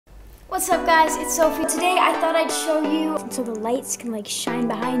What's up guys, it's Sophie. Today I thought I'd show you, so the lights can like shine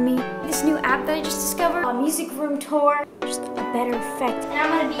behind me, this new app that I just discovered, a music room tour, just a better effect. And I'm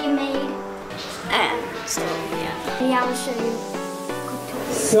gonna be a maid. And so yeah, I'm gonna show you a quick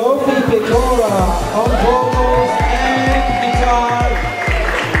tour. Sophie Pecora on vocals and guitar.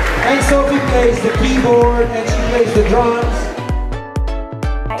 And Sophie plays the keyboard and she plays the drums.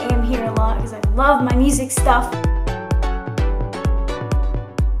 I am here a lot because I love my music stuff.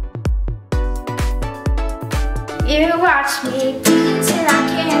 You watch me beat till I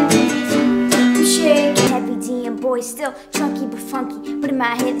can't breathe. I'm shaking, heavy D and boy still chunky but funky. But in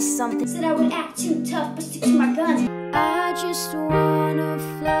my head there's something. Said I would act too tough but stick to my guns. I just wanna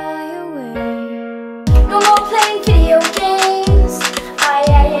fly away. No more playing video games. Ah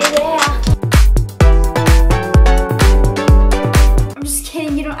yeah. I'm just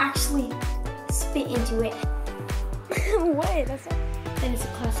kidding, you don't actually spit into it. What? That's not... Then it's a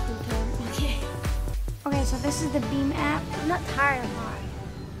classical guitar. Okay. Okay, so this is the Beam app. I'm not tired of mine.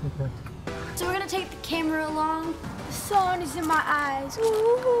 Okay. So we're gonna take the camera along. The sun is in my eyes.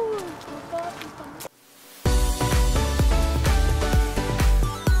 Ooh.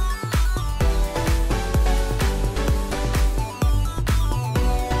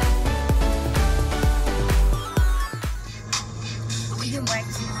 We've been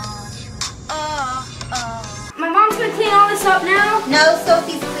waxing on. My mom's gonna clean all this up now. No,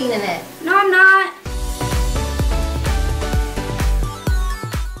 Sophie's cleaning it. No, I'm not.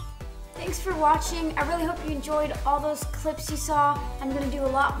 Thanks for watching. I really hope you enjoyed all those clips you saw. I'm gonna do a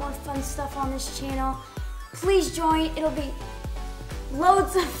lot more fun stuff on this channel. Please join, it'll be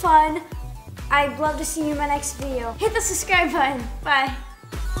loads of fun. I'd love to see you in my next video. Hit the subscribe button, bye.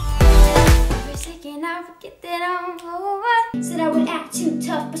 For a second I forget that I'm over. Said I would act too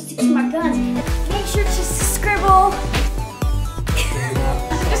tough but stick to my guns. Make sure to scribble.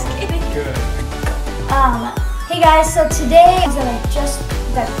 I'm just kidding. Good. Hey guys, so today I'm gonna just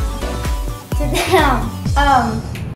today